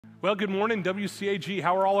Well, good morning, WCAG.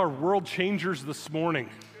 How are all our world changers this morning?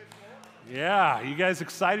 Yeah, you guys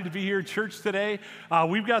excited to be here at church today?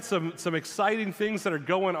 We've got some exciting things that are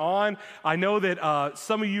going on. I know that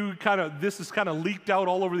some of you this is kind of leaked out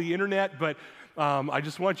all over the internet, but I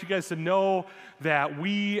just want you guys to know that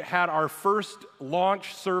we had our first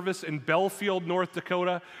launch service in Belfield, North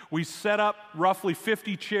Dakota. We set up roughly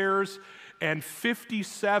 50 chairs, and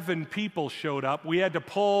 57 people showed up. We had to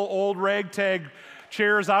pull old ragtag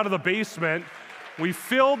chairs out of the basement. We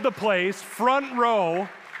filled the place, front row.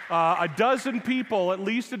 At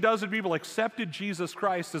least a dozen people accepted Jesus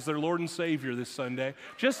Christ as their Lord and Savior this Sunday.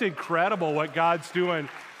 Just incredible what God's doing.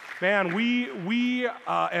 Man,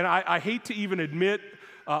 I hate to even admit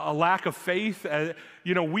a lack of faith.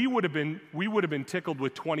 We would have been tickled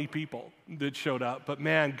with 20 people that showed up. But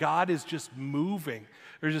man, God is just moving.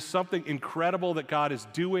 There's just something incredible that God is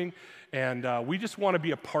doing, and we just want to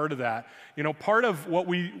be a part of that. Part of what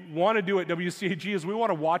we want to do at WCAG is we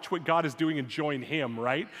want to watch what God is doing and join Him,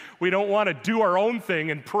 right? We don't want to do our own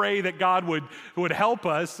thing and pray that God would help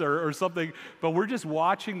us or something, but we're just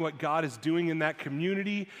watching what God is doing in that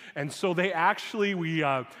community. And so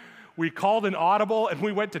we called an audible, and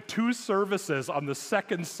we went to 2 services on the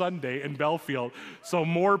second Sunday in Belfield so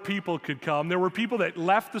more people could come. There were people that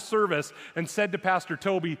left the service and said to Pastor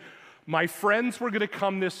Toby, "My friends were going to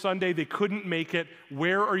come this Sunday. They couldn't make it.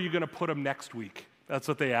 Where are you going to put them next week?" That's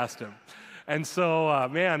what they asked him. And so,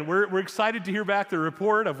 man, we're excited to hear back the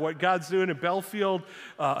report of what God's doing in Belfield.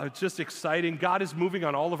 It's just exciting. God is moving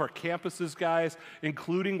on all of our campuses, guys,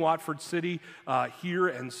 including Watford City here.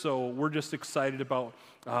 And so we're just excited about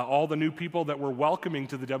all the new people that we're welcoming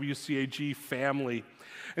to the WCAG family.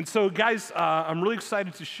 And so, guys, I'm really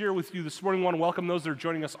excited to share with you this morning. I want to welcome those that are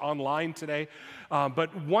joining us online today.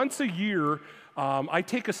 But once a year, I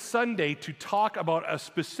take a Sunday to talk about a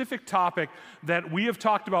specific topic that we have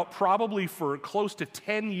talked about probably for close to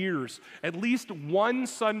 10 years. At least one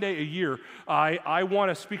Sunday a year, I want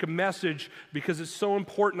to speak a message because it's so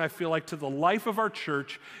important, I feel like, to the life of our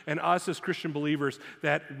church and us as Christian believers,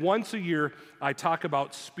 that once a year I talk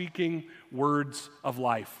about speaking words of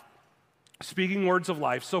life. Speaking words of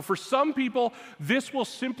life. So for some people, this will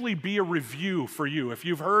simply be a review for you. If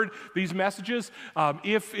you've heard these messages,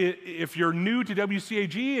 if you're new to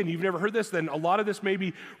WCAG and you've never heard this, then a lot of this may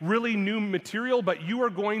be really new material, but you are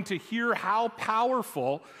going to hear how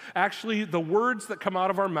powerful actually the words that come out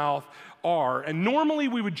of our mouth are. And normally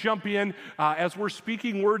we would jump in, as we're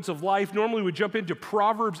speaking words of life, normally we would jump into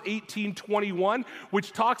Proverbs 18:21,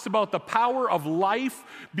 which talks about the power of life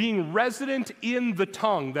being resident in the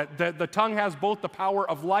tongue, that the tongue has both the power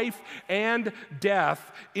of life and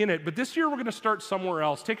death in it. But this year we're going to start somewhere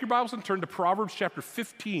else. Take your Bibles and turn to Proverbs chapter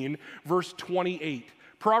 15, verse 28.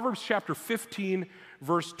 Proverbs chapter 15,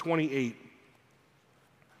 verse 28.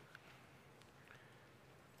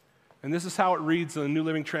 And this is how it reads in the New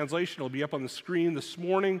Living Translation. It'll be up on the screen this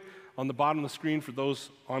morning, on the bottom of the screen for those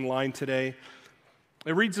online today.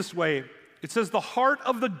 It reads this way. It says, "The heart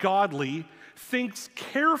of the godly thinks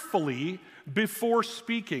carefully before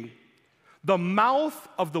speaking. The mouth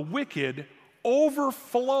of the wicked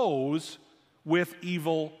overflows with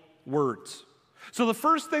evil words." So the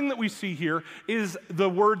first thing that we see here is the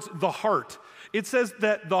words, the heart. It says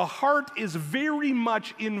that the heart is very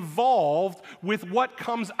much involved with what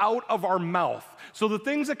comes out of our mouth. So the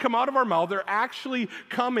things that come out of our mouth, they're actually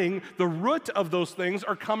coming, the root of those things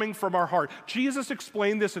are coming from our heart. Jesus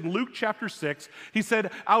explained this in Luke chapter 6. He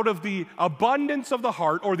said, out of the abundance of the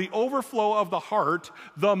heart, or the overflow of the heart,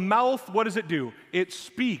 the mouth, what does it do? It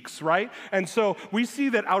speaks, right? And so we see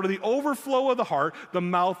that out of the overflow of the heart, the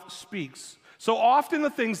mouth speaks. So often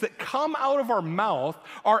the things that come out of our mouth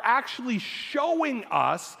are actually showing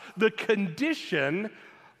us the condition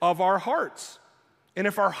of our hearts. And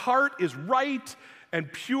if our heart is right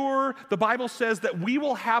and pure, the Bible says that we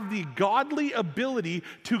will have the godly ability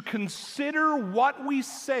to consider what we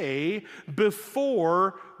say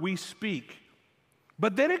before we speak.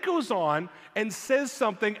 But then it goes on and says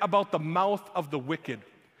something about the mouth of the wicked.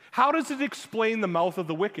 How does it explain the mouth of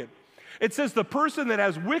the wicked? It says the person that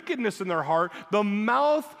has wickedness in their heart, the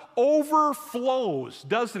mouth overflows,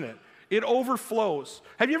 doesn't it? It overflows.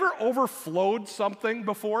 Have you ever overflowed something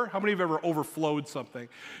before? How many of you have ever overflowed something?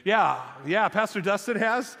 Yeah, Pastor Dustin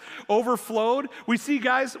has overflowed. We see,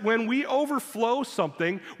 guys, when we overflow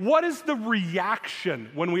something, what is the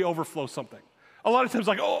reaction when we overflow something? A lot of times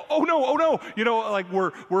like, oh no, like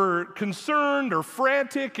we're concerned or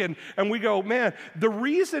frantic, and we go, man, the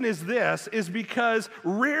reason is because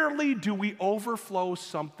rarely do we overflow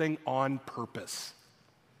something on purpose,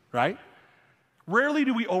 right? Rarely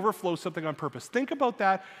do we overflow something on purpose. Think about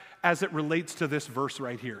that as it relates to this verse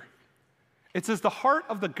right here. It says, the heart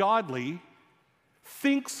of the godly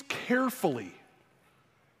thinks carefully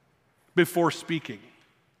before speaking.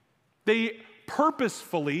 They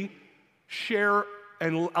purposefully share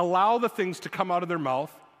and allow the things to come out of their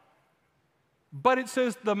mouth. But it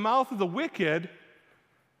says the mouth of the wicked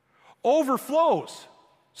overflows.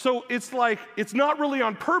 So it's like, it's not really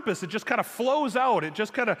on purpose. It just kind of flows out. It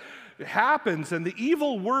just kind of happens. And the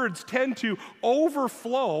evil words tend to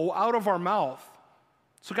overflow out of our mouth.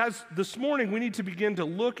 So guys, this morning we need to begin to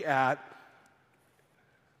look at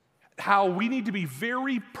how we need to be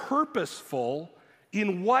very purposeful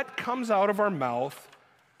in what comes out of our mouth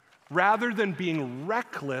rather than being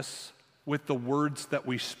reckless with the words that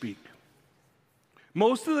we speak.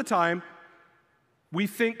 Most of the time, we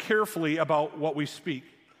think carefully about what we speak,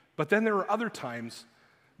 but then there are other times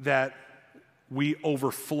that we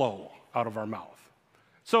overflow out of our mouth.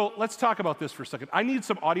 So let's talk about this for a second. I need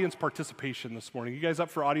some audience participation this morning. You guys up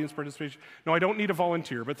for audience participation? No, I don't need a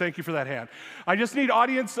volunteer, but thank you for that hand. I just need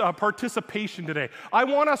audience participation today. I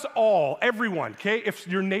want us all, everyone, okay? If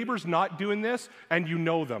your neighbor's not doing this and you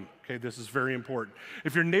know them, okay, this is very important.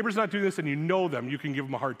 If your neighbor's not doing this and you know them, you can give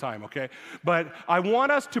them a hard time, okay? But I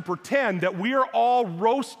want us to pretend that we are all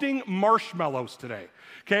roasting marshmallows today.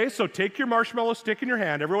 Okay, so take your marshmallow stick in your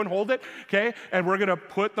hand. Everyone hold it, okay? And we're going to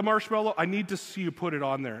put the marshmallow. I need to see you put it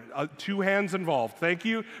on there. 2 hands involved. Thank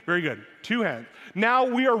you. Very good. 2 hands. Now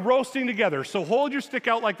we are roasting together. So hold your stick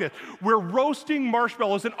out like this. We're roasting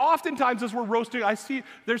marshmallows. And oftentimes as we're roasting, I see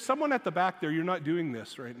there's someone at the back there. You're not doing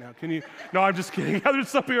this right now. Can you? No, I'm just kidding. There's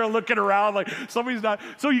some people are looking around like somebody's not.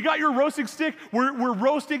 So you got your roasting stick. We're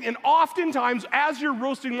roasting. And oftentimes as you're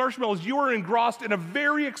roasting marshmallows, you are engrossed in a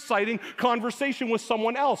very exciting conversation with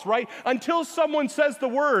someone else, right? Until someone says the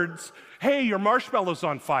words, hey, your marshmallow's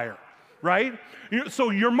on fire, right? So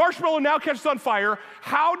your marshmallow now catches on fire.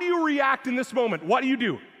 How do you react in this moment? What do you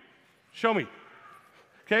do? Show me.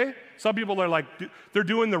 Okay? Some people are like, they're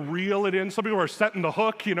doing the reel it in. Some people are setting the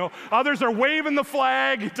hook, you know. Others are waving the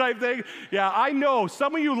flag type thing. Yeah, I know.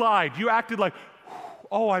 Some of you lied. You acted like,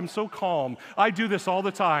 oh, I'm so calm. I do this all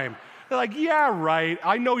the time. They're like, yeah, right.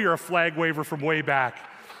 I know you're a flag waver from way back,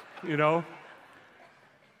 you know.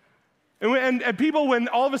 And people, when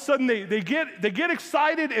all of a sudden they get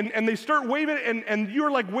excited and they start waving, and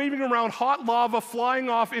you're like waving around hot lava flying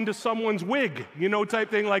off into someone's wig, you know,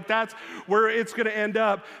 type thing. Like that's where it's going to end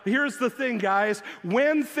up. Here's the thing, guys.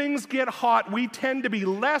 When things get hot, we tend to be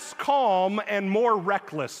less calm and more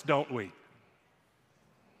reckless, don't we?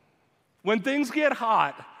 When things get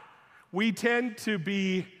hot, we tend to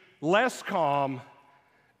be less calm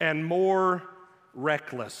and more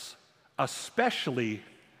reckless, especially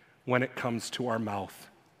when it comes to our mouth.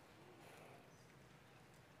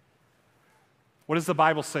 What does the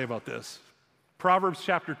Bible say about this? Proverbs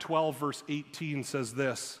chapter 12, verse 18 says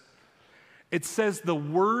this. It says, the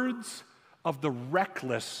words of the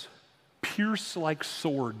reckless pierce like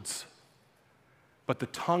swords, but the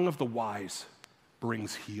tongue of the wise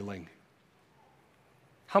brings healing.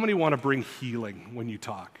 How many want to bring healing when you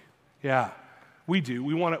talk? Yeah. We do.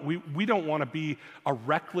 We don't want to be a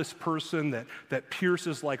reckless person that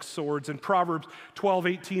pierces like swords. In Proverbs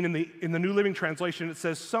 12:18 in the New Living Translation, it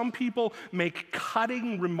says, some people make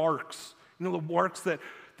cutting remarks. You know, the remarks that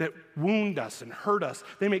wound us and hurt us.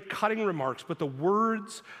 They make cutting remarks, but the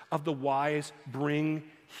words of the wise bring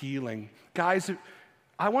healing. Guys,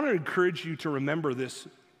 I want to encourage you to remember this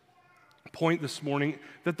point this morning,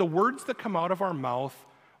 that the words that come out of our mouth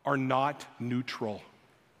are not neutral.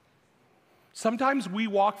 Sometimes we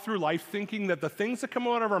walk through life thinking that the things that come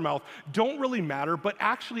out of our mouth don't really matter, but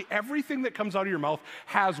actually everything that comes out of your mouth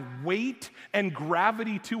has weight and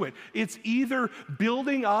gravity to it. It's either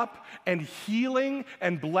building up and healing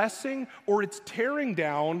and blessing, or it's tearing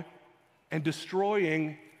down and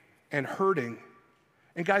destroying and hurting.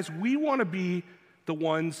 And guys, we want to be the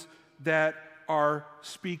ones that are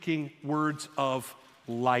speaking words of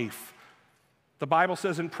life. The Bible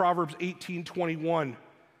says in Proverbs 18:21,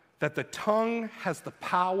 that the tongue has the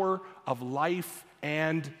power of life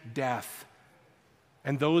and death,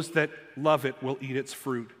 and those that love it will eat its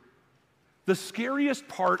fruit. The scariest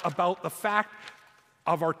part about the fact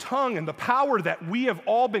of our tongue and the power that we have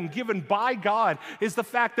all been given by God is the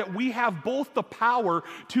fact that we have both the power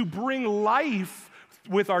to bring life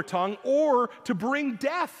with our tongue or to bring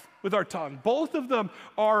death with our tongue. Both of them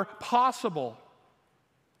are possible.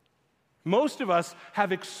 Most of us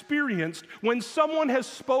have experienced when someone has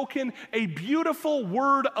spoken a beautiful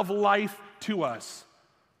word of life to us,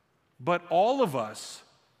 but all of us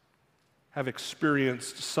have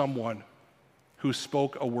experienced someone who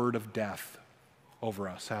spoke a word of death over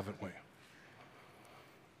us, haven't we?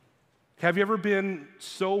 Have you ever been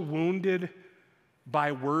so wounded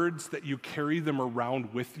by words that you carry them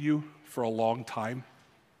around with you for a long time?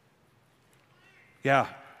 Yeah.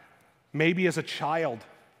 Maybe as a child,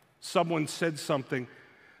 someone said something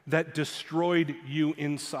that destroyed you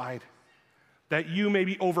inside. That you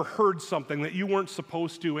maybe overheard something that you weren't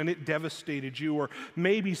supposed to and it devastated you. Or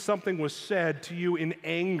maybe something was said to you in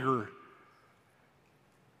anger,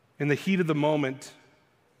 in the heat of the moment,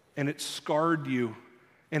 and it scarred you.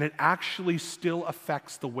 And it actually still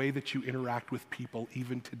affects the way that you interact with people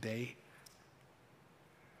even today.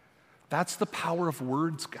 That's the power of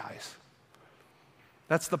words, guys.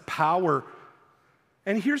 That's the power.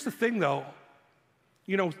 And here's the thing, though.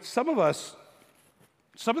 You know, some of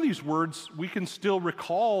these words, we can still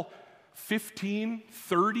recall 15,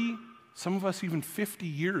 30, some of us even 50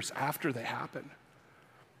 years after they happen.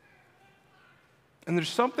 And there's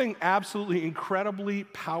something absolutely incredibly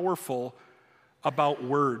powerful about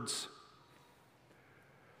words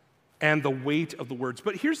and the weight of the words.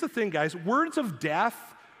 But here's the thing, guys. Words of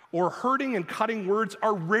death or hurting and cutting words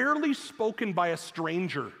are rarely spoken by a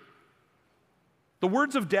stranger. The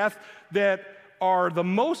words of death that are the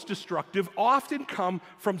most destructive often come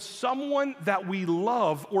from someone that we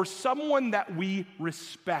love or someone that we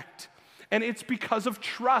respect. And it's because of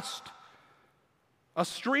trust. A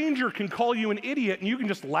stranger can call you an idiot and you can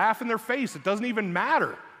just laugh in their face. It doesn't even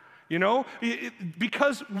matter. You know,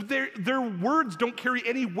 because their words don't carry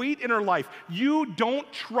any weight in our life. You don't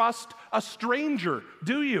trust a stranger,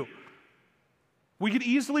 do you? We could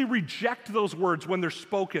easily reject those words when they're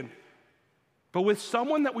spoken. But with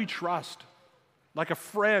someone that we trust, like a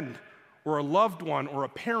friend or a loved one or a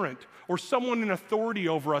parent or someone in authority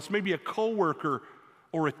over us, maybe a coworker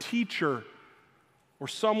or a teacher or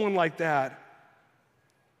someone like that,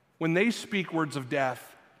 when they speak words of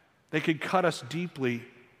death, they could cut us deeply,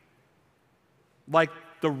 like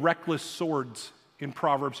the reckless swords in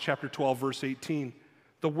Proverbs chapter 12, verse 18.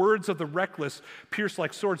 The words of the reckless pierce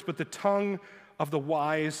like swords, but the tongue of the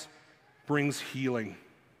wise brings healing.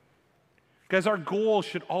 Guys, our goal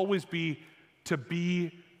should always be to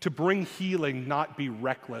bring healing, not be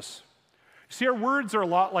reckless. See, our words are a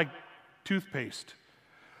lot like toothpaste.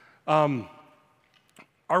 Our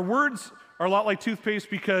words are a lot like toothpaste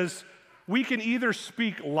because we can either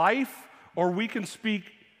speak life or we can speak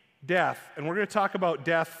death. And we're going to talk about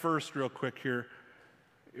death first real quick here,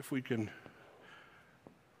 if we can.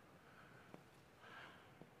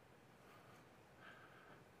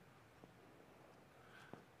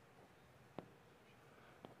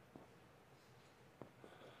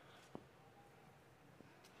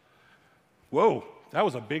 Whoa, that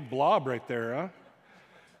was a big blob right there, huh?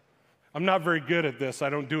 I'm not very good at this.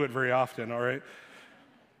 I don't do it very often, all right?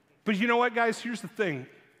 But you know what, guys? Here's the thing.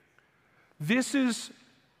 This is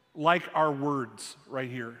like our words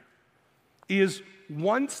right here, is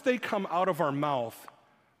once they come out of our mouth,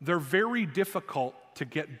 they're very difficult to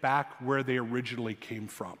get back where they originally came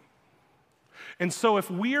from. And so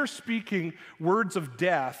if we are speaking words of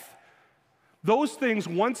death, those things,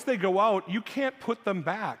 once they go out, you can't put them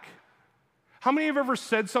back. How many have ever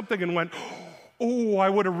said something and went, oh, I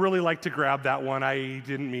would have really liked to grab that one. I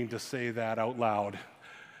didn't mean to say that out loud.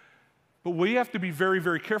 But we have to be very,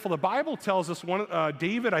 very careful. The Bible tells us,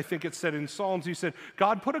 David, I think it said in Psalms, he said,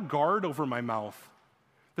 God, put a guard over my mouth.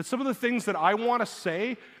 That some of the things that I want to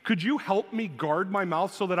say, could you help me guard my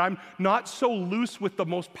mouth so that I'm not so loose with the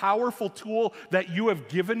most powerful tool that you have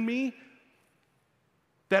given me?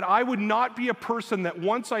 That I would not be a person that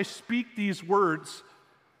once I speak these words,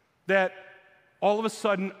 that all of a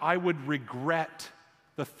sudden I would regret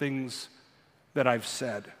the things that I've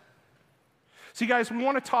said. See, guys, we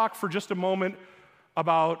want to talk for just a moment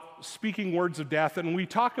about speaking words of death. And we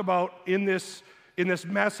talk about in this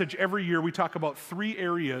message every year, we talk about 3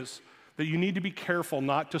 areas that you need to be careful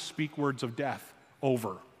not to speak words of death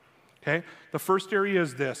over. Okay? The first area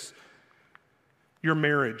is this: your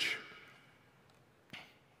marriage.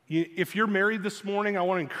 If you're married this morning, I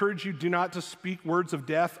want to encourage you, do not to speak words of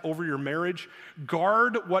death over your marriage.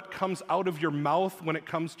 Guard what comes out of your mouth when it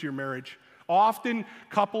comes to your marriage. Often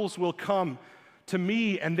couples will come to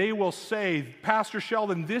me and they will say, Pastor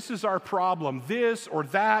Sheldon, this is our problem, this or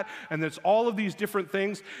that, and it's all of these different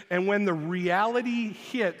things. And when the reality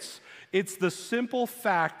hits, it's the simple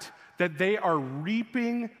fact that they are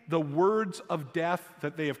reaping the words of death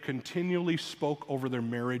that they have continually spoke over their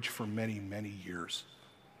marriage for many, many years.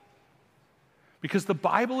 Because the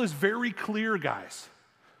Bible is very clear, guys,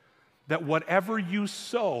 that whatever you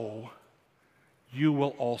sow, you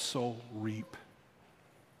will also reap.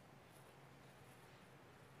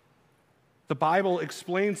 The Bible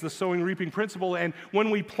explains the sowing reaping principle, and when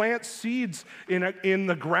we plant seeds in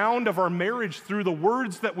the ground of our marriage through the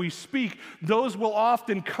words that we speak, those will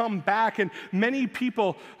often come back, and many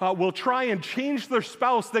people will try and change their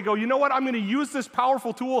spouse. They go, you know what, I'm going to use this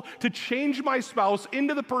powerful tool to change my spouse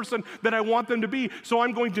into the person that I want them to be, so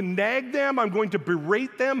I'm going to nag them, I'm going to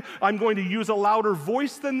berate them, I'm going to use a louder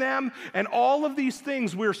voice than them, and all of these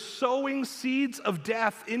things, we're sowing seeds of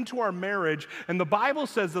death into our marriage, and the Bible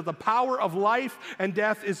says that the power of life and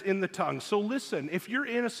death is in the tongue. So listen, if you're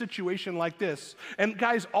in a situation like this, and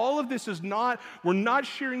guys, all of this is not, we're not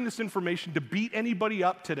sharing this information to beat anybody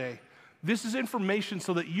up today. This is information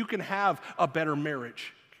so that you can have a better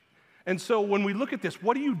marriage. And so when we look at this,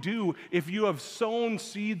 what do you do if you have sown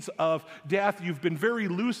seeds of death? You've been very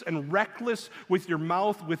loose and reckless with your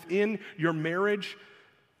mouth within your marriage.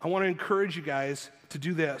 I want to encourage you guys to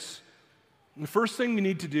do this. The first thing you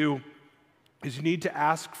need to do is you need to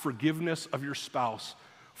ask forgiveness of your spouse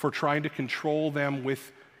for trying to control them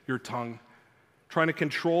with your tongue, trying to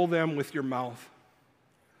control them with your mouth.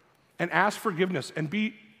 And ask forgiveness and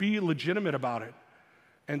be legitimate about it.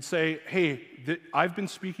 And say, hey, I've been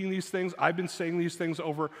speaking these things, I've been saying these things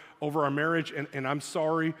over our marriage, and I'm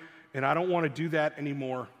sorry, and I don't want to do that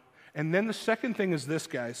anymore. And then the second thing is this,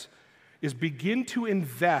 guys, is begin to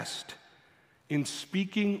invest in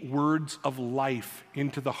speaking words of life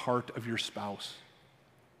into the heart of your spouse.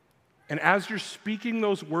 And as you're speaking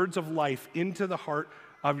those words of life into the heart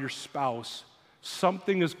of your spouse,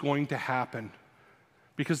 something is going to happen.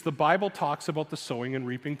 Because the Bible talks about the sowing and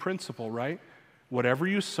reaping principle, right? Whatever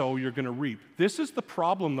you sow, you're going to reap. This is the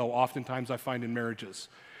problem, though, oftentimes I find in marriages,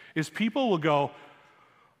 is people will go,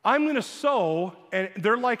 I'm going to sow, and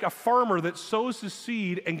they're like a farmer that sows his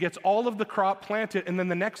seed and gets all of the crop planted, and then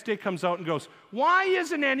the next day comes out and goes, why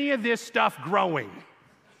isn't any of this stuff growing?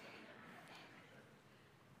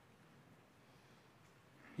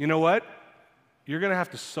 You know what? You're going to have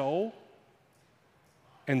to sow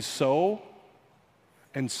and sow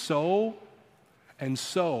and sow and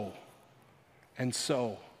sow and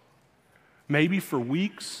sow. Maybe for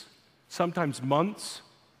weeks, sometimes months,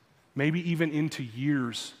 maybe even into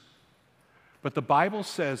years. But the Bible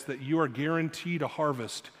says that you are guaranteed a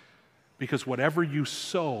harvest because whatever you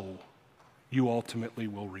sow, you ultimately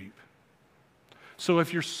will reap. So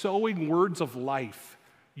if you're sowing words of life,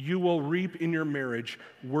 you will reap in your marriage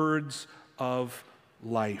words of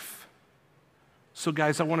life. So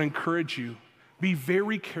guys, I want to encourage you, be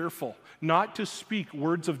very careful not to speak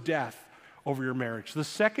words of death over your marriage. The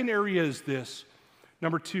second area is this.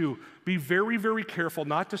 Number 2, be very, very careful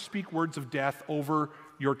not to speak words of death over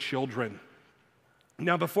your children.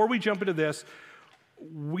 Now, before we jump into this,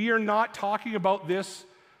 we are not talking about this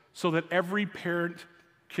so that every parent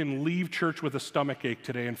can leave church with a stomach ache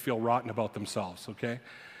today and feel rotten about themselves, okay?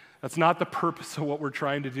 That's not the purpose of what we're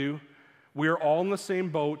trying to do. We are all in the same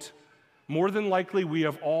boat. More than likely, we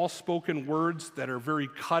have all spoken words that are very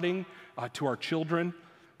cutting to our children.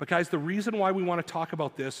 But guys, the reason why we want to talk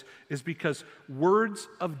about this is because words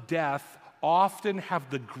of death often have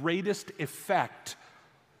the greatest effect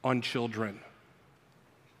on children.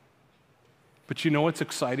 But you know what's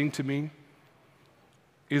exciting to me?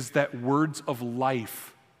 Is that words of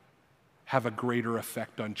life have a greater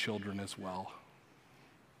effect on children as well.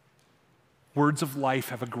 Words of life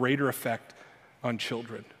have a greater effect on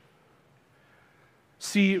children.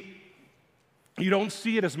 See, you don't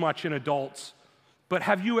see it as much in adults, but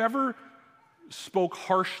have you ever spoke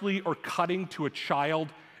harshly or cutting to a child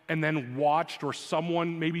and then watched, or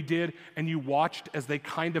someone maybe did, and you watched as they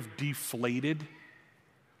kind of deflated?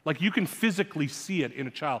 Like you can physically see it in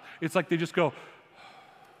a child. It's like they just go,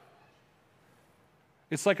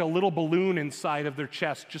 it's like a little balloon inside of their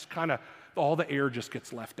chest, just kind of, all the air just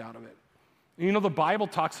gets left out of it. And you know, the Bible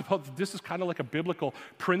talks about this is kind of like a biblical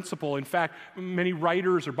principle. In fact, many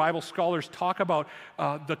writers or Bible scholars talk about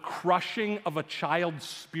the crushing of a child's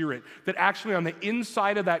spirit, that actually on the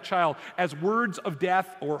inside of that child, as words of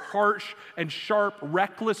death or harsh and sharp,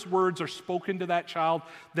 reckless words are spoken to that child,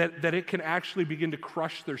 that it can actually begin to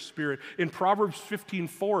crush their spirit. In Proverbs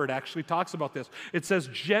 15:4, it actually talks about this. It says,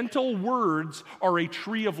 gentle words are a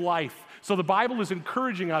tree of life. So the Bible is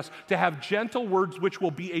encouraging us to have gentle words which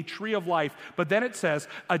will be a tree of life. But then it says,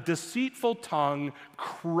 a deceitful tongue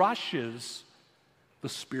crushes the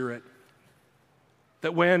spirit.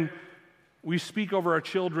 That when we speak over our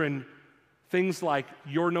children, things like,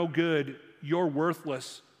 you're no good, you're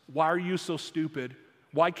worthless, why are you so stupid,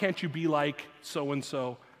 why can't you be like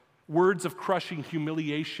so-and-so, words of crushing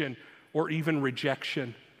humiliation or even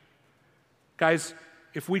rejection. Guys,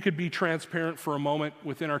 if we could be transparent for a moment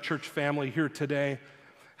within our church family here today,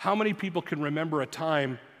 how many people can remember a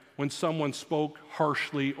time when someone spoke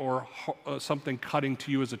harshly or something cutting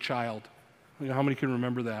to you as a child? You know, how many can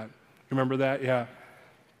remember that? Remember that? Yeah.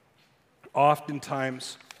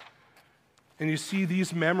 Oftentimes, and you see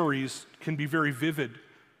these memories can be very vivid.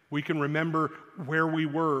 We can remember where we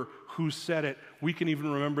were, who said it. We can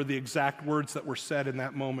even remember the exact words that were said in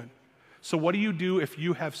that moment. So what do you do if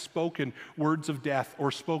you have spoken words of death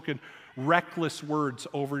or spoken reckless words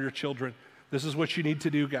over your children? This is what you need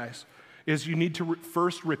to do, guys, is you need to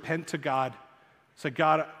first repent to God. Say,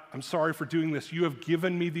 God, I'm sorry for doing this. You have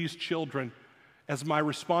given me these children as my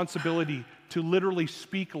responsibility to literally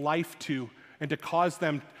speak life to and to cause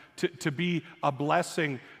them to be a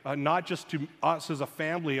blessing, not just to us as a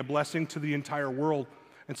family, a blessing to the entire world.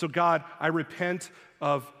 And so, God, I repent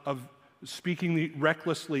of speaking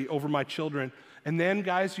recklessly over my children. And then,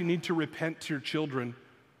 guys, you need to repent to your children.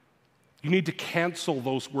 You need to cancel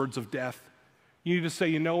those words of death. You need to say,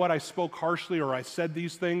 you know what, I spoke harshly or I said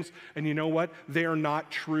these things, and you know what, they are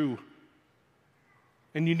not true.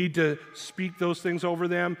 And you need to speak those things over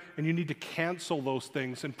them, and you need to cancel those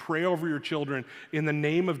things and pray over your children in the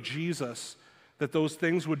name of Jesus that those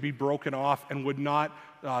things would be broken off and would not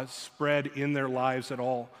spread in their lives at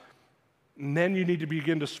all. And then you need to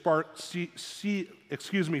begin to start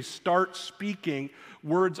speaking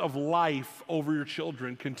words of life over your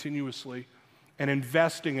children continuously and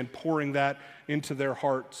investing and pouring that into their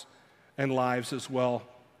hearts and lives as well.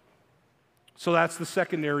 So that's the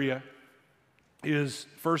second area. Is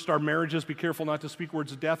first our marriages, be careful not to speak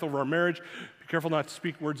words of death over our marriage, be careful not to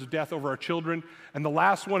speak words of death over our children. And the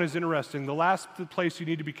last one is interesting. The last place you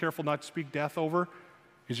need to be careful not to speak death over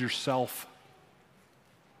is yourself.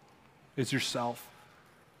 Is yourself.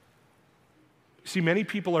 See, many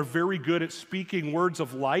people are very good at speaking words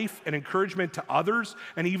of life and encouragement to others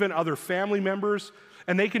and even other family members,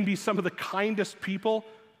 and they can be some of the kindest people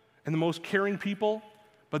and the most caring people.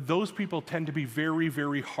 But those people tend to be very,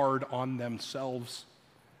 very hard on themselves.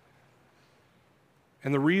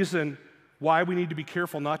 And the reason why we need to be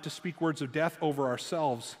careful not to speak words of death over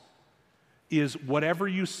ourselves is whatever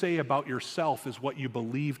you say about yourself is what you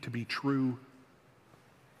believe to be true.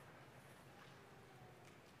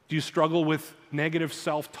 Do you struggle with negative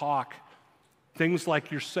self-talk? Things like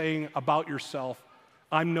you're saying about yourself,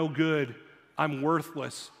 I'm no good, I'm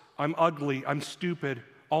worthless, I'm ugly, I'm stupid,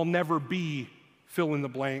 I'll never be, fill in the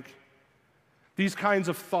blank. These kinds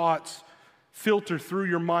of thoughts filter through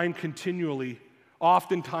your mind continually,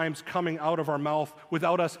 oftentimes coming out of our mouth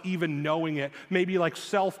without us even knowing it. Maybe like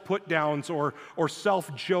self-put-downs or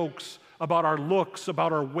self-jokes about our looks,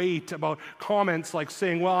 about our weight, about comments like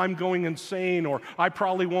saying, well, I'm going insane, or I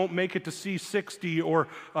probably won't make it to C60, or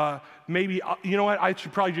maybe, you know what, I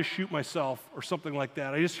should probably just shoot myself, or something like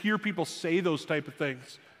that. I just hear people say those type of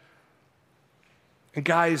things. And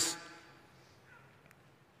guys,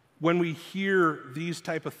 when we hear these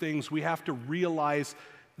type of things, we have to realize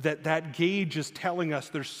that that gauge is telling us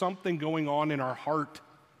there's something going on in our heart,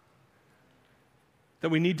 that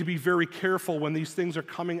we need to be very careful when these things are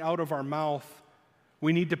coming out of our mouth.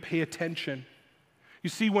 We need to pay attention.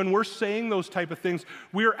 You see, when we're saying those type of things,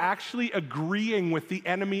 we're actually agreeing with the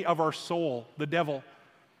enemy of our soul, the devil.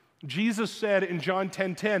 Jesus said in John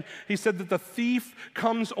 10:10, he said that the thief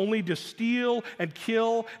comes only to steal and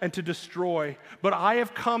kill and to destroy. But I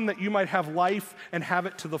have come that you might have life and have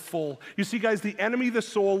it to the full. You see, guys, the enemy of the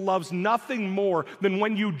soul loves nothing more than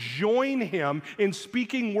when you join him in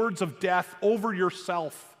speaking words of death over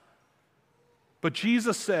yourself. But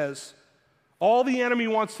Jesus says, all the enemy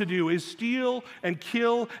wants to do is steal and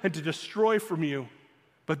kill and to destroy from you.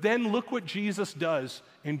 But then look what Jesus does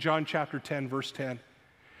in John chapter 10, verse 10.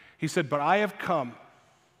 He said, but I have come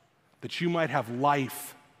that you might have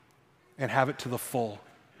life and have it to the full,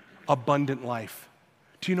 abundant life.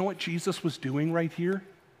 Do you know what Jesus was doing right here?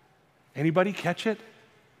 Anybody catch it?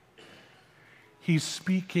 He's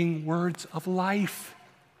speaking words of life.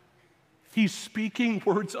 He's speaking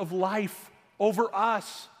words of life over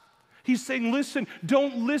us. He's saying, listen,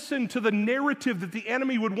 don't listen to the narrative that the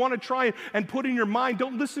enemy would want to try and put in your mind.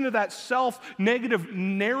 Don't listen to that self-negative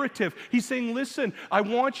narrative. He's saying, listen, I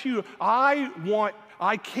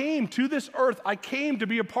came to this earth, I came to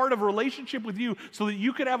be a part of a relationship with you so that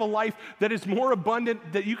you could have a life that is more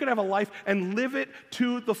abundant, that you could have a life and live it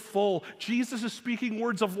to the full. Jesus is speaking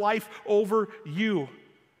words of life over you.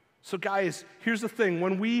 So guys, here's the thing.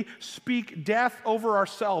 When we speak death over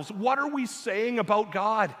ourselves, what are we saying about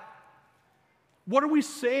God? What are we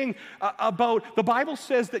saying about, the Bible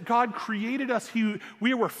says that God created us,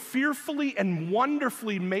 we were fearfully and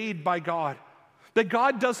wonderfully made by God. That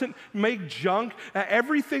God doesn't make junk.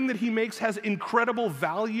 Everything that he makes has incredible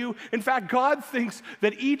value. In fact, God thinks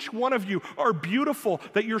that each one of you are beautiful,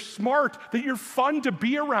 that you're smart, that you're fun to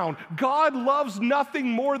be around. God loves nothing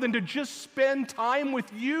more than to just spend time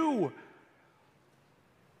with you.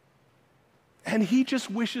 And he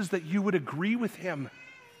just wishes that you would agree with him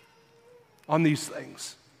on these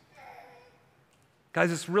things.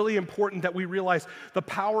 Guys, it's really important that we realize the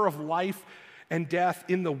power of life and death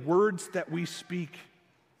in the words that we speak.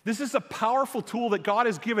 This is a powerful tool that God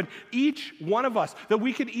has given each one of us, that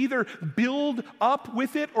we can either build up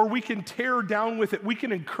with it or we can tear down with it. We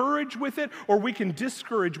can encourage with it or we can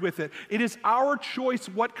discourage with it. It is our choice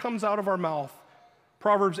what comes out of our mouth.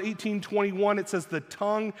 Proverbs 18:21, it says, the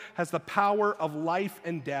tongue has the power of life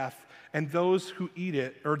and death, and those who eat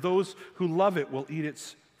it, or those who love it, will eat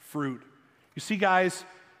its fruit. You see, guys,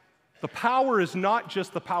 the power is not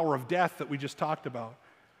just the power of death that we just talked about,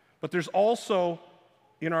 but there's also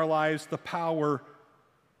in our lives the power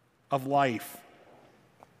of life.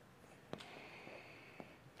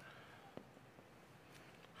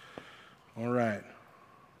 All right.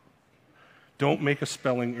 Don't make a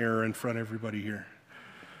spelling error in front of everybody here.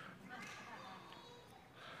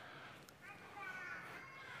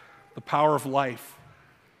 The power of life.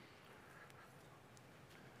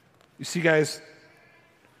 You see, guys,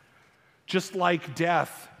 just like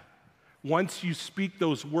death, once you speak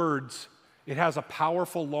those words, it has a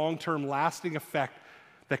powerful, long-term, lasting effect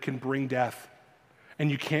that can bring death, and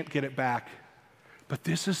you can't get it back. But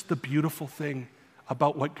this is the beautiful thing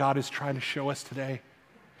about what God is trying to show us today,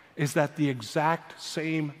 is that the exact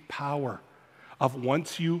same power of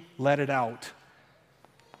once you let it out,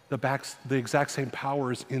 the exact same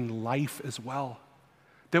power is in life as well.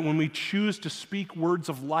 That when we choose to speak words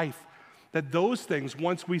of life, that those things,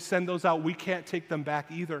 once we send those out, we can't take them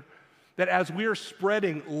back either. That as we are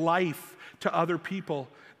spreading life to other people,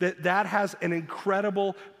 that has an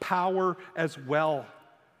incredible power as well.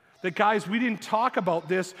 That, guys, we didn't talk about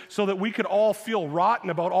this so that we could all feel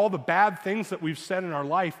rotten about all the bad things that we've said in our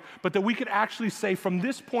life, but that we could actually say, from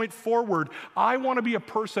this point forward, I want to be a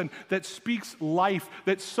person that speaks life,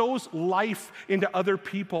 that sows life into other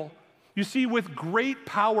people. You see, with great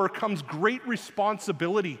power comes great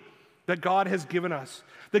responsibility that God has given us.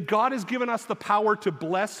 That God has given us the power to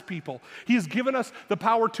bless people. He has given us the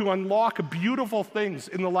power to unlock beautiful things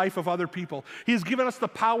in the life of other people. He has given us the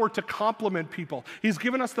power to compliment people. He's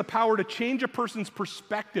given us the power to change a person's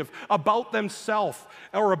perspective about themselves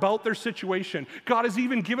or about their situation. God has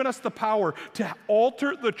even given us the power to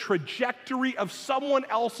alter the trajectory of someone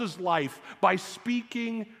else's life by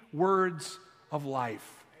speaking words of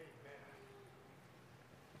life.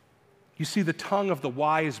 You see, the tongue of the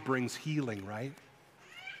wise brings healing, right?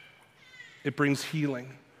 It brings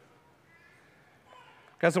healing.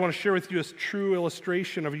 Guys, I want to share with you a true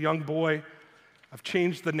illustration of a young boy. I've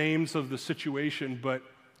changed the names of the situation, but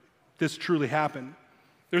this truly happened.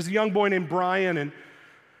 There's a young boy named Brian, and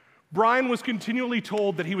Brian was continually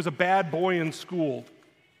told that he was a bad boy in school.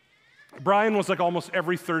 Brian was like almost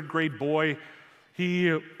every third grade boy.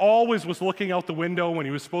 He always was looking out the window when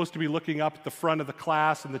he was supposed to be looking up at the front of the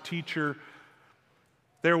class and the teacher.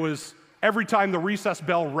 Every time the recess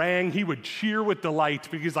bell rang, he would cheer with delight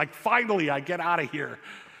because he's like, finally, I get out of here.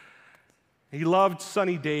 He loved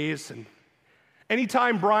sunny days, and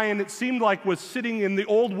anytime Brian, it seemed like, was sitting in the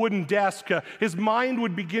old wooden desk, his mind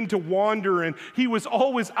would begin to wander, and he was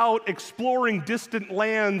always out exploring distant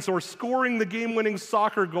lands or scoring the game-winning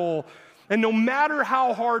soccer goal. And no matter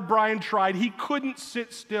how hard Brian tried, he couldn't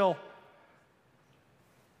sit still.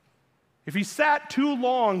 If he sat too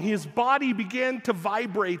long, his body began to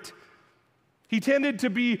vibrate. He tended to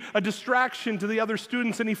be a distraction to the other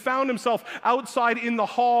students, and he found himself outside in the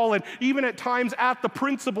hall and even at times at the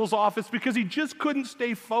principal's office because he just couldn't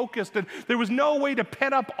stay focused, and there was no way to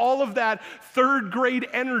pent up all of that third grade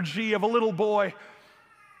energy of a little boy.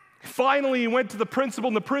 Finally, he went to the principal,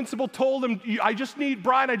 and the principal told him,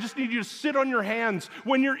 Brian, I just need you to sit on your hands.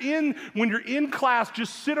 When you're in class,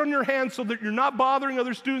 just sit on your hands so that you're not bothering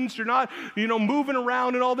other students, you're not, moving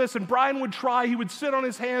around and all this. And Brian would try, he would sit on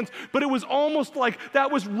his hands, but it was almost like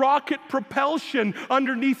that was rocket propulsion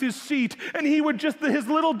underneath his seat. And his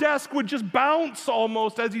little desk would just bounce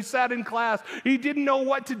almost as he sat in class. He didn't know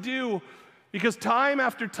what to do because time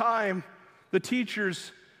after time, the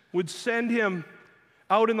teachers would send him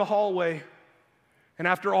out in the hallway, and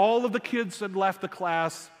after all of the kids had left the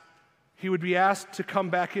class, he would be asked to come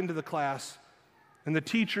back into the class, and the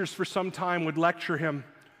teachers for some time would lecture him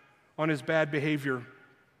on his bad behavior.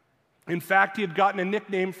 In fact, he had gotten a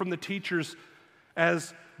nickname from the teachers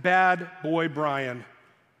as Bad Boy Brian.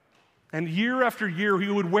 And year after year, he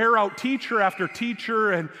would wear out teacher after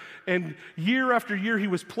teacher, and year after year, he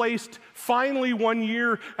was placed. Finally, one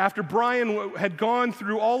year, after Brian had gone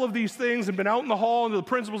through all of these things and been out in the hall into the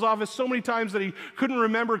principal's office so many times that he couldn't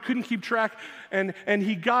remember, couldn't keep track, and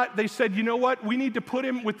they said, you know what, we need to put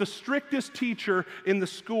him with the strictest teacher in the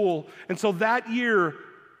school. And so that year,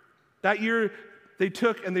 they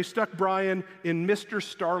took and they stuck Brian in Mr.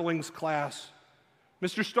 Starling's class.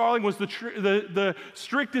 Mr. Starling was the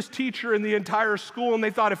strictest teacher in the entire school, and they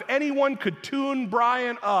thought if anyone could tune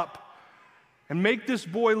Brian up and make this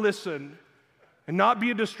boy listen and not be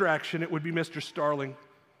a distraction, it would be Mr. Starling.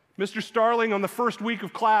 Mr. Starling, on the first week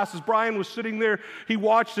of class, as Brian was sitting there, he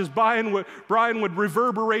watched as Brian would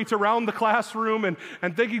reverberate around the classroom and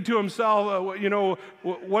thinking to himself,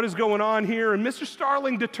 what is going on here? And Mr.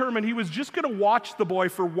 Starling determined he was just going to watch the boy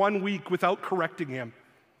for 1 week without correcting him.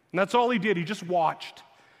 And that's all he did. He just watched.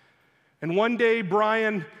 And one day,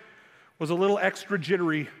 Brian was a little extra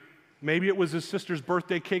jittery. Maybe it was his sister's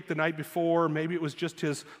birthday cake the night before. Maybe it was just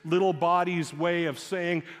his little body's way of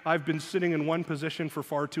saying, I've been sitting in one position for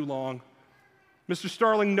far too long. Mr.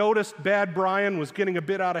 Starling noticed bad Brian was getting a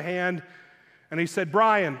bit out of hand, and he said,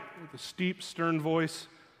 Brian, with a steep, stern voice,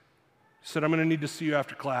 he said, I'm going to need to see you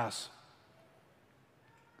after class.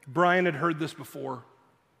 Brian had heard this before.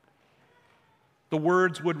 The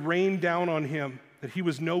words would rain down on him that he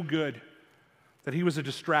was no good, that he was a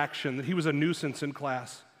distraction, that he was a nuisance in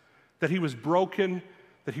class, that he was broken,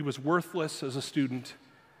 that he was worthless as a student.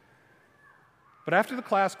 But after the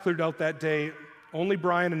class cleared out that day, only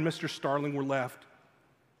Brian and Mr. Starling were left.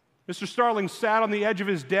 Mr. Starling sat on the edge of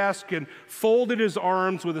his desk and folded his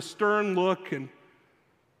arms with a stern look, and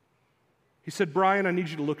he said, Brian, I need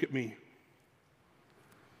you to look at me.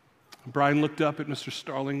 And Brian looked up at Mr.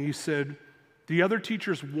 Starling. He said, the other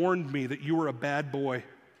teachers warned me that you were a bad boy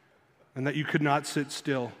and that you could not sit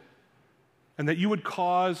still and that you would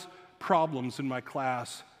cause problems in my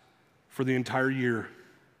class for the entire year.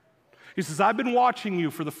 He says, I've been watching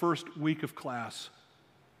you for the first week of class,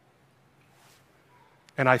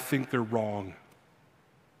 and I think they're wrong.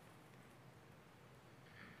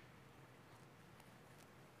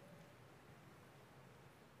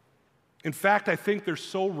 In fact, I think they're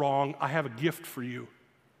so wrong, I have a gift for you.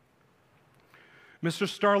 Mr.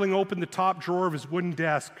 Starling opened the top drawer of his wooden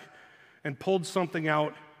desk and pulled something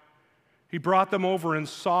out. He brought them over and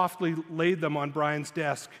softly laid them on Brian's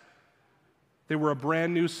desk. They were a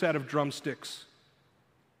brand new set of drumsticks.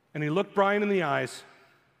 And he looked Brian in the eyes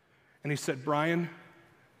and he said, Brian,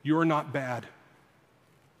 you're not bad.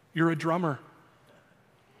 You're a drummer.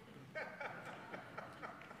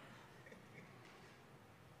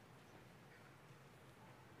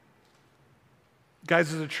 Guys,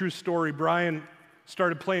 this is a true story. Brian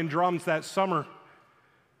started playing drums that summer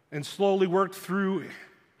and slowly worked through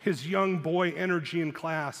his young boy energy in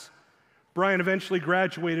class. Brian eventually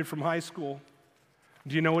graduated from high school.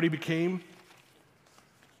 Do you know what he became?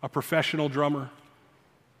 A professional drummer.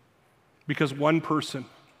 Because one person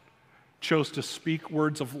chose to speak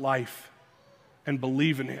words of life and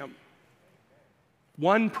believe in him.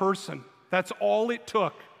 One person. That's all it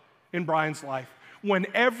took in Brian's life. When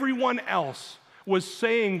everyone else was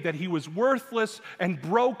saying that he was worthless and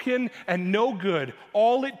broken and no good,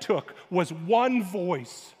 all it took was one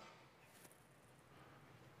voice.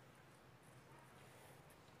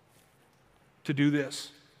 To do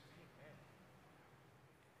this.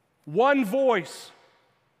 One voice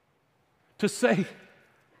to say,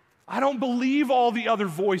 I don't believe all the other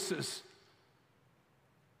voices.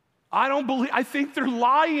 I think they're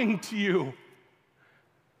lying to you.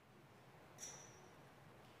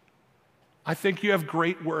 I think you have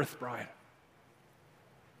great worth, Brian.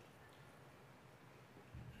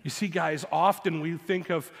 You see, guys, often we think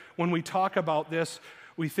of, when we talk about this,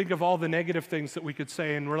 we think of all the negative things that we could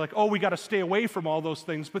say, and we're like, oh, we got to stay away from all those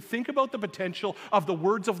things. But think about the potential of the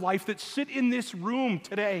words of life that sit in this room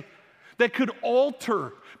today that could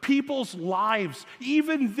alter people's lives,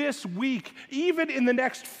 even this week, even in the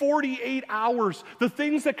next 48 hours, the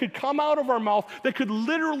things that could come out of our mouth that could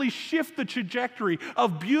literally shift the trajectory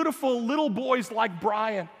of beautiful little boys like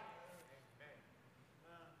Brian,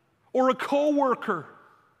 or a coworker,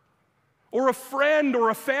 or a friend, or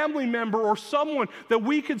a family member, or someone that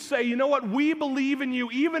we could say, you know what, we believe in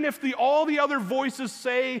you, even if all the other voices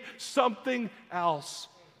say something else.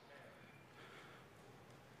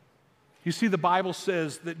 You see, the Bible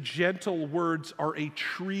says that gentle words are a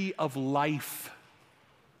tree of life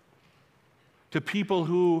to people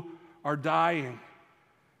who are dying,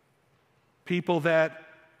 people that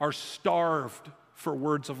are starved for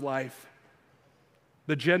words of life.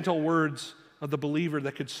 The gentle words of the believer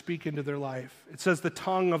that could speak into their life. It says the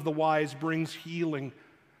tongue of the wise brings healing,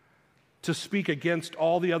 to speak against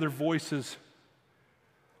all the other voices,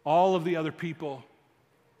 all of the other people.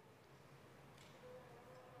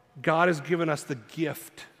 God has given us the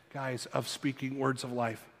gift, guys, of speaking words of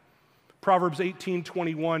life. Proverbs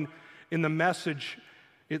 18:21, in the Message,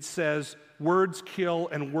 it says, words kill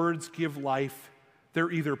and words give life.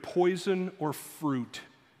 They're either poison or fruit.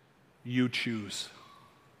 You choose.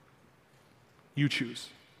 You choose.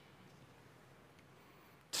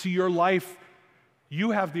 See, your life,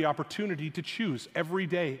 you have the opportunity to choose every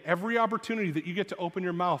day. Every opportunity that you get to open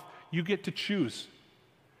your mouth, you get to choose.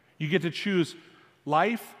 You get to choose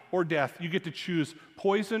life or death. You get to choose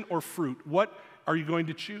poison or fruit. What are you going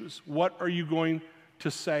to choose? What are you going to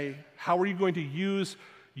say? How are you going to use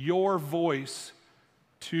your voice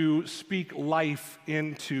to speak life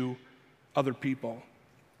into other people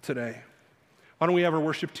today? Why don't we have our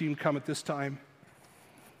worship team come at this time?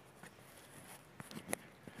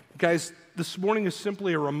 Guys, this morning is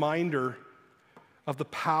simply a reminder of the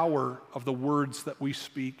power of the words that we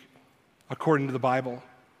speak according to the Bible.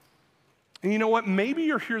 And you know what? Maybe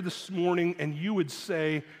you're here this morning and you would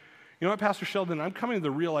say, you know what, Pastor Sheldon, I'm coming to the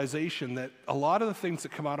realization that a lot of the things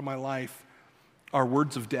that come out of my life are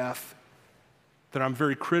words of death, that I'm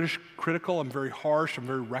very critical, I'm very harsh, I'm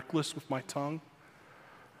very reckless with my tongue.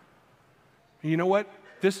 And you know what?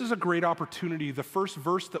 This is a great opportunity. The first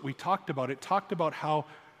verse that we talked about, it talked about how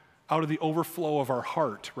out of the overflow of our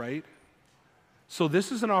heart, right? So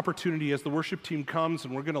this is an opportunity as the worship team comes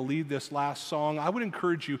and we're going to lead this last song. I would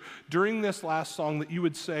encourage you during this last song that you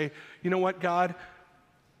would say, you know what, God,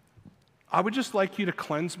 I would just like you to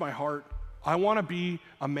cleanse my heart. I want to be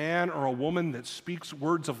a man or a woman that speaks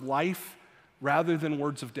words of life rather than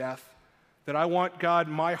words of death. That I want, God,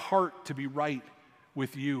 my heart to be right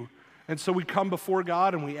with you. And so we come before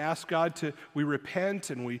God and we ask God we repent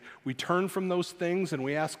and we turn from those things and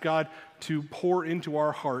we ask God to pour into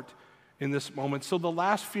our heart in this moment. So the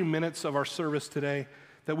last few minutes of our service today,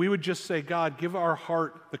 that we would just say, God, give our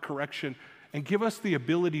heart the correction and give us the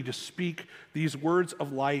ability to speak these words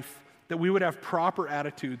of life, that we would have proper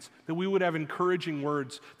attitudes, that we would have encouraging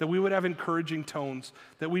words, that we would have encouraging tones,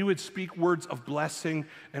 that we would speak words of blessing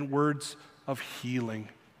and words of healing.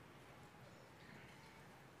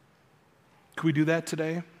 Can we do that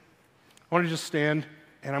today? I want to just stand,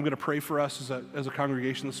 and I'm going to pray for us as a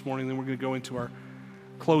congregation this morning, then we're going to go into our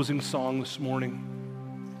closing song this morning.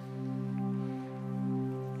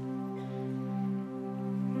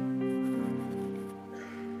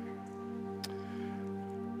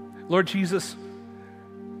 Lord Jesus,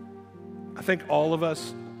 I think all of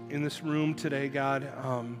us in this room today, God,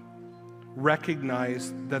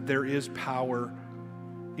 recognize that there is power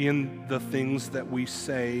in the things that we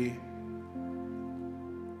say.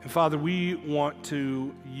 And Father, we want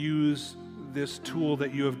to use this tool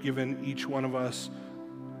that you have given each one of us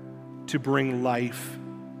to bring life,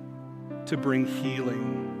 to bring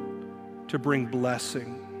healing, to bring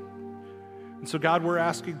blessing. And so, God, we're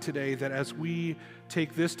asking today that as we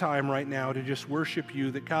take this time right now to just worship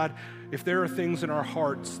you, that, God, if there are things in our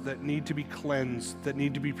hearts that need to be cleansed, that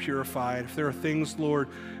need to be purified, if there are things, Lord,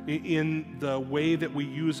 in the way that we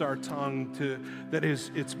use our tongue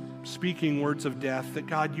it's speaking words of death, that,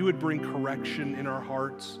 God, you would bring correction in our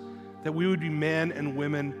hearts, that we would be men and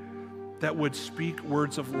women that would speak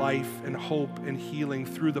words of life and hope and healing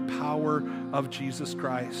through the power of Jesus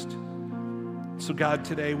Christ. So God,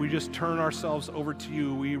 today we just turn ourselves over to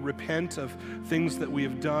you. We repent of things that we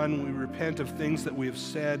have done. We repent of things that we have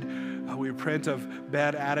said. We repent of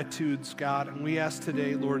bad attitudes, God. And we ask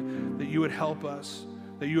today, Lord, that you would help us,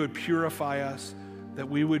 that you would purify us, that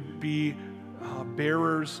we would be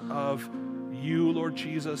bearers of you, Lord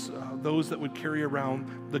Jesus, those that would carry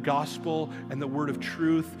around the gospel and the word of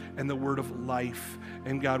truth and the word of life.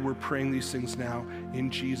 And God, we're praying these things now in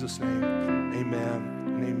Jesus' name. Amen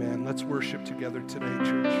and amen. Let's worship together today,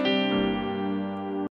 church.